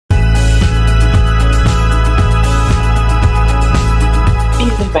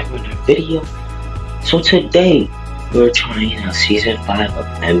video. So today we're trying out season 5 of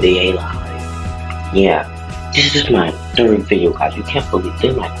NBA Live. Yeah, this is my third video, guys. You can't believe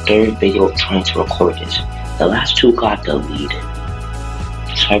this is my third video trying to record this. The last two got deleted.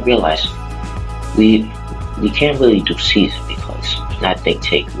 So I realized we can't really do season because that thing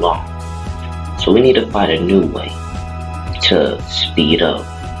take long. So we need to find a new way to speed up.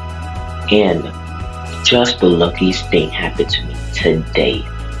 And just the luckiest thing happened to me today.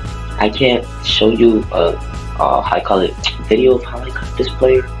 I can't show you how I call it video of how I got this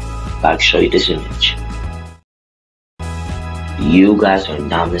player, but I can show you this image. You guys are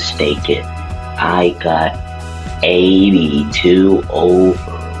not mistaken. I got 82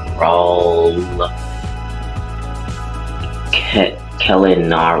 overall.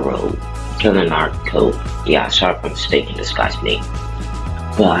 Kellenarko. Yeah, sorry if I'm mistaking this guy's name.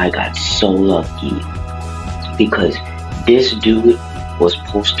 But I got so lucky because this dude was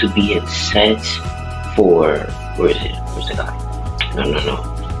supposed to be in sets for where's the guy? No.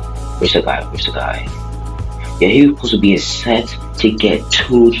 Where's the guy? Yeah, he was supposed to be in sets to get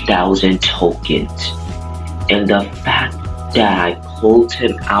 2,000 tokens. And the fact that I pulled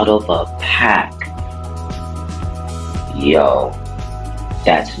him out of a pack, yo,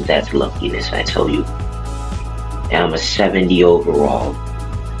 that's luckiness, I tell you. And I'm a 70 overall.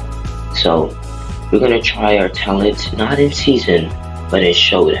 So we're gonna try our talents, not in season, but in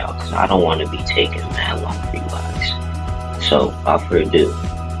showdown, because I don't want to be taking that long for you guys. So without further ado,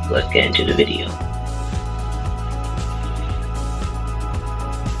 let's get into the video.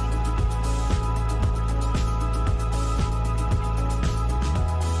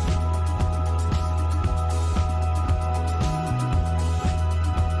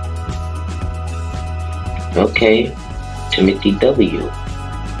 Okay, Timothy W.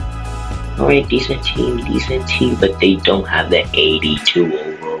 Alright, decent team, but they don't have the 82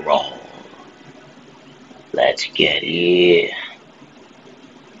 overall. Let's get it.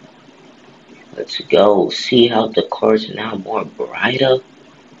 Let's go. See how the cards are now more brighter?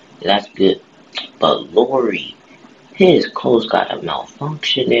 That's good. But Lori, his clothes got a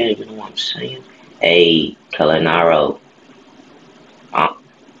malfunction there, you know what I'm saying? Hey, Kellenaro.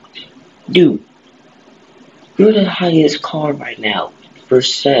 Dude, you're the highest card right now for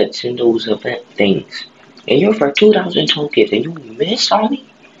sets in those event things. And you're for 2,000 tokens and you miss on me?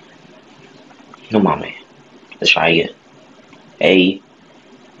 Come on, man. Let's try again. Hey,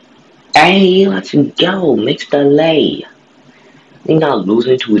 let's go. Mix the lay. You're not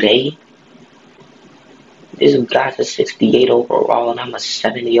losing today. This guy's a 68 overall and I'm a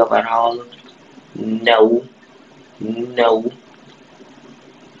 70 overall. No.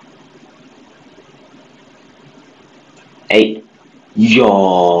 Hey,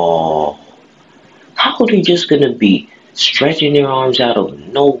 yo. How are they just gonna be stretching their arms out of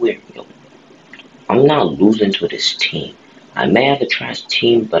nowhere, yo? I'm not losing to this team. I may have a trash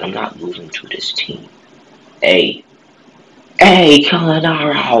team, but I'm not losing to this team. Hey,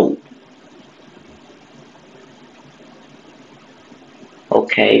 Kellenaro.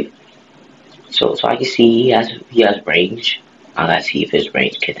 Okay, so I can see he has range. I gotta see if his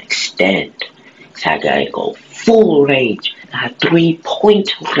range can extend. So I gotta go full range. I have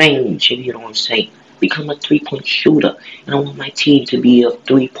 3-point range, if you know what I'm saying. Become a 3-point shooter. And I want my team to be of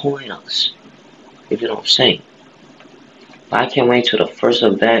 3-pointers. If you know what I'm saying. But I can't wait till the first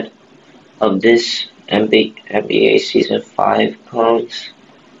event of this NBA Season 5 comes.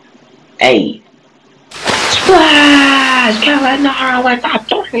 Hey. Splash! Kellenaro with a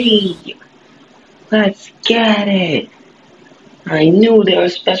 3! Let's get it. I knew they were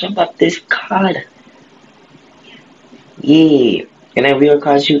special about this card. Yeah. And then we are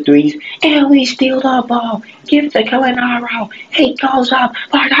called shoot threes. And we steal the ball. Give it to Kellenaro. He goes up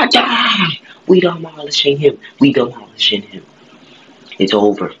for the dunk. We demolishing him. It's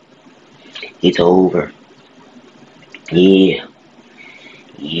over. Yeah.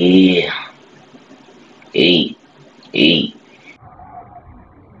 Hey.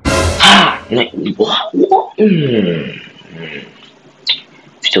 Ha! What?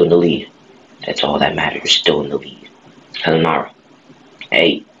 Still in the lead. That's all that matters. Still in the lead. Kellenaro.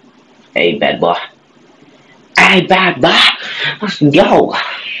 Hey, bad boy. Let's go.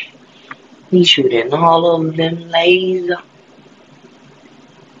 He's shooting all of them lays.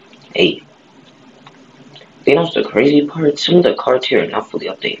 Hey. You know what's the crazy part? Some of the cards here are not fully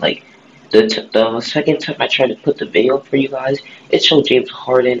updated. Like, the second time I tried to put the video for you guys, it showed James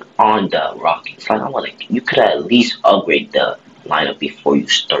Harden on the Rockets. Like, I'm like, you could at least upgrade the lineup before you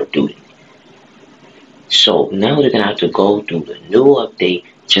start doing it. So now they're gonna have to go through the new update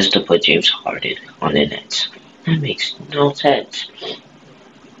just to put James Harden on the Nets. That makes no sense.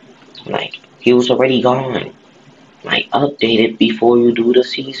 Like, he was already gone. Like, update it before you do the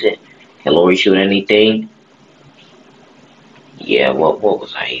season. Can Lori shoot anything? Yeah, what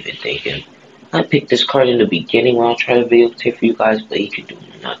was I even thinking? I picked this card in the beginning while I tried to videotape for you guys, but he could do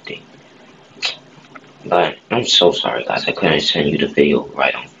nothing. But I'm so sorry, guys. I couldn't send you the video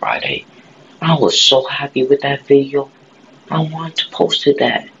right on Friday. I was so happy with that video. I wanted to post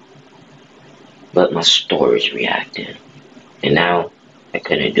that. But my storage reacted. And now, I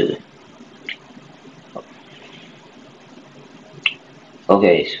couldn't do it.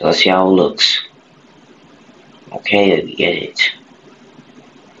 Okay, so let's see how it looks. Okay, we get it.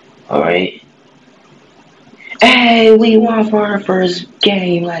 Alright. Hey, we won for our first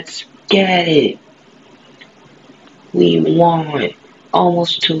game. Let's get it. We won.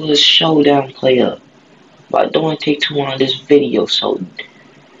 Almost to a showdown player. But I don't want to take too long on this video, so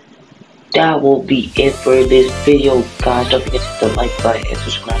that will be it for this video, guys. Don't forget to hit the like button and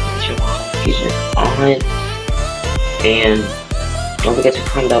subscribe to your notifications on. And don't forget to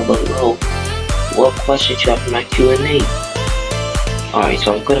comment down below what questions you have for my Q&A. Alright,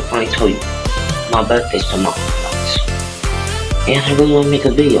 so I'm gonna finally tell you my birthday's tomorrow, guys. And I really want to make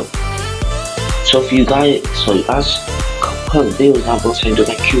a video. So if you guys, put videos down below saying do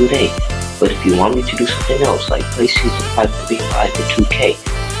my Q&A. But if you want me to do something else, like play Season 5 NBA Live for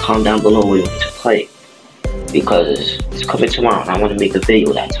 2K, comment down below what you want me to play. Because it's coming tomorrow and I want to make a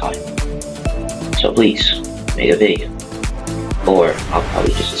video that time. So please, make a video. Or I'll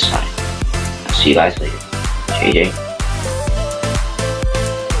probably just decide. I'll see you guys later. JJ.